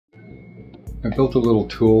I built a little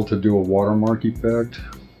tool to do a watermark effect.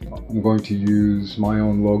 I'm going to use my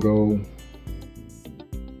own logo.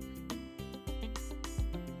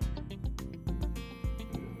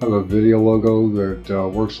 I have a video logo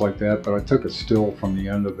that works like that, but I took a still from the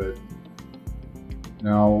end of it.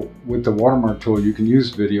 Now, with the watermark tool, you can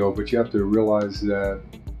use video, but you have to realize that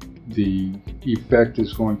the effect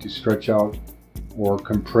is going to stretch out or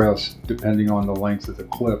compress depending on the length of the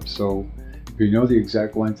clip. So if you know the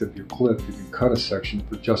exact length of your clip, you can cut a section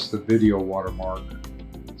for just the video watermark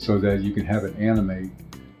so that you can have it animate,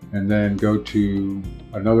 and then go to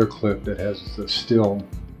another clip that has the still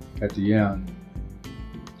at the end.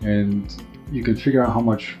 And you can figure out how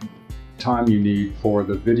much time you need for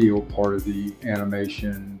the video part of the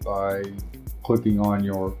animation by clicking on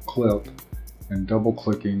your clip and double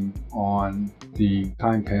clicking on the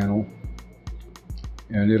time panel,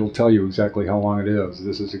 and it'll tell you exactly how long it is.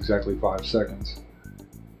 This is exactly 5 seconds.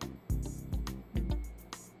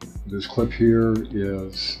 This clip here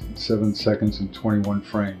is 7 seconds and 21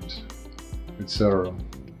 frames, etc.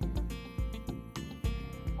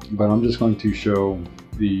 But I'm just going to show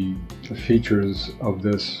the features of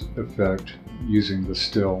this effect using the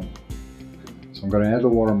still. So I'm going to add the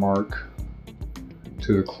watermark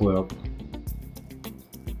to the clip,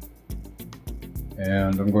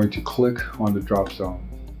 and I'm going to click on the drop zone.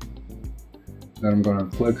 Then I'm going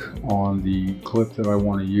to click on the clip that I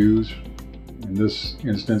want to use. In this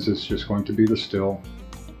instance, it's just going to be the still,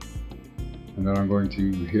 and then I'm going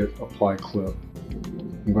to hit apply clip.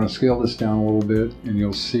 I'm going to scale this down a little bit, and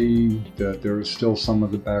you'll see that there is still some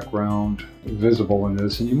of the background visible in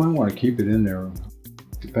this, and you might want to keep it in there.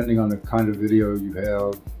 Depending on the kind of video you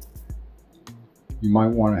have, you might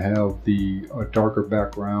want to have a darker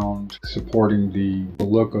background supporting the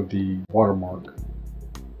look of the watermark,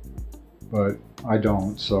 but I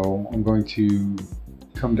don't. So I'm going to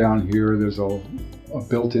come down here. There's a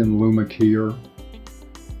built-in luma keyer,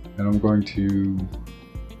 and I'm going to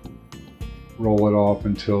roll it off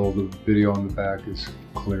until the video on the back is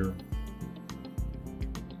clear.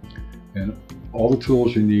 And all the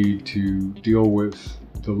tools you need to deal with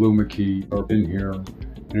the luma key are in here.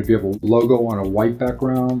 And if you have a logo on a white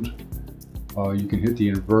background, you can hit the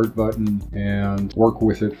invert button and work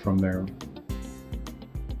with it from there.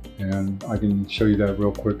 And I can show you that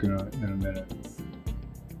real quick in a minute.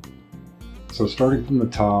 So starting from the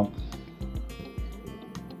top,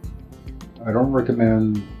 I don't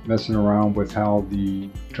recommend messing around with how the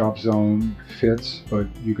drop zone fits, but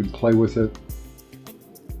you can play with it.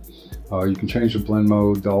 You can change the blend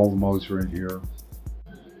mode. All the modes are in here.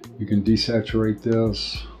 You can desaturate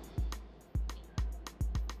this.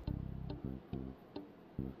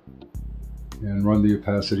 And run the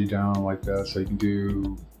opacity down like that, so you can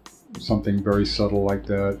do something very subtle like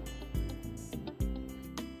that.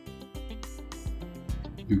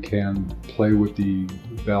 You can play with the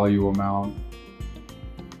value amount.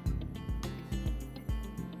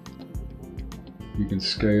 You can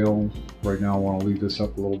scale. Right now I want to leave this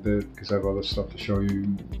up a little bit because I have other stuff to show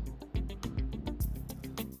you.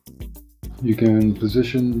 You can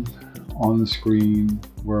position on the screen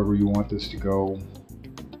wherever you want this to go.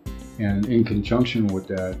 And in conjunction with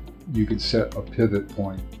that, you can set a pivot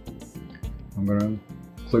point. I'm going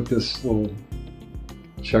to click this little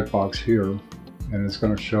checkbox here, and it's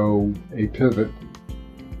going to show a pivot.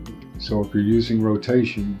 So if you're using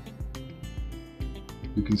rotation,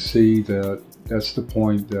 you can see that that's the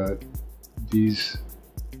point that these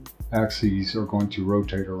axes are going to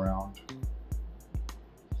rotate around.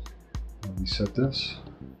 Let me set this,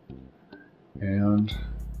 and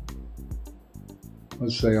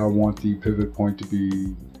let's say I want the pivot point to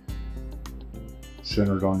be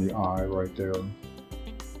centered on the eye right there.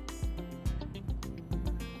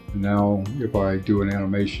 And now if I do an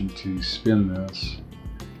animation to spin this,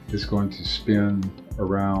 it's going to spin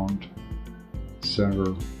around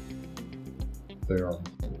center there.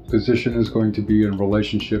 Position is going to be in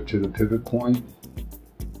relationship to the pivot point.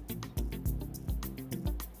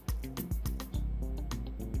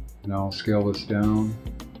 Now I'll scale this down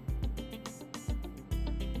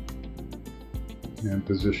and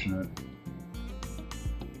position it.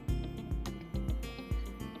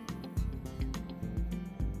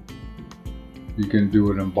 You can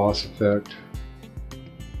do an emboss effect.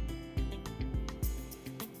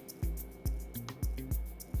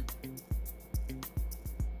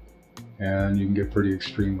 And you can get pretty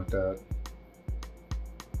extreme with that.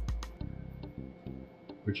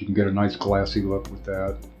 But you can get a nice glassy look with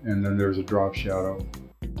that. And then there's a drop shadow.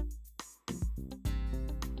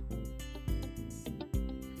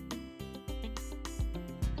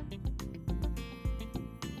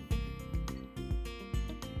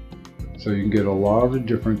 So you can get a lot of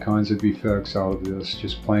different kinds of effects out of this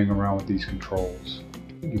just playing around with these controls.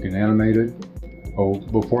 You can animate it. Oh,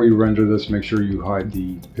 before you render this, make sure you hide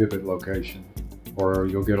the pivot location or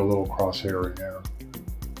you'll get a little crosshair in there.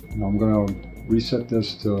 Now I'm going to reset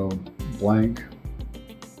this to blank.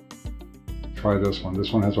 Try this one.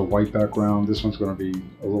 This one has a white background. This one's going to be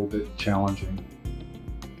a little bit challenging.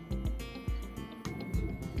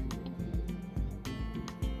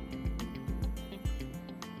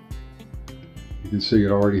 You can see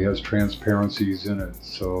it already has transparencies in it,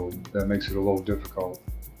 so that makes it a little difficult.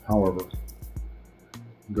 However,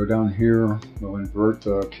 go down here, we'll invert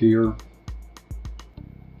the keyer.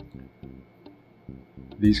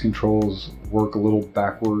 These controls work a little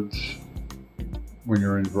backwards when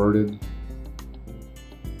you're inverted.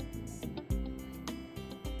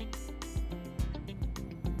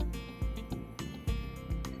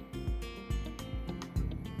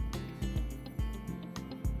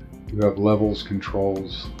 You have levels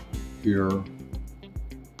controls here.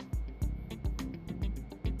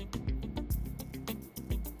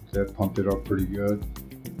 That pumped it up pretty good.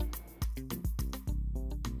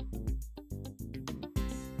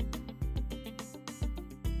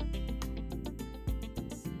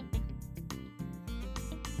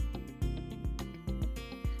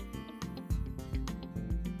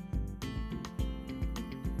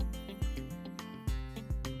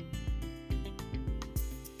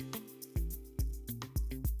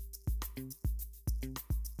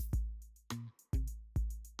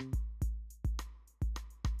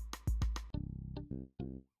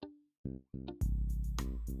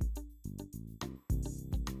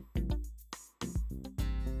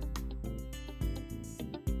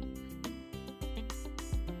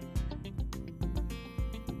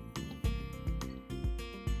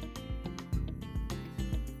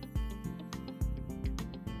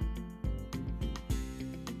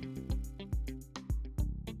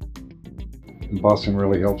 Embossing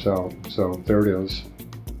really helps out. So there it is.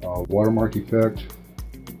 Watermark effect.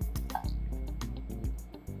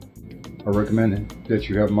 I recommend that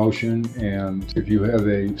you have motion, and if you have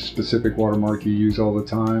a specific watermark you use all the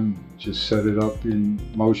time, just set it up in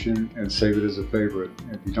motion and save it as a favorite.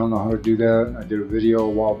 If you don't know how to do that, I did a video a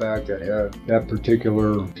while back that had that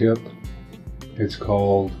particular tip. It's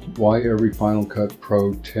called Why Every Final Cut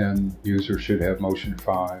Pro 10 User Should Have Motion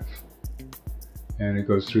 5. And it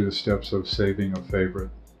goes through the steps of saving a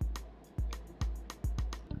favorite.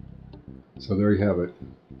 So there you have it.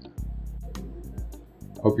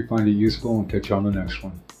 Hope you find it useful and catch you on the next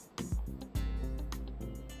one.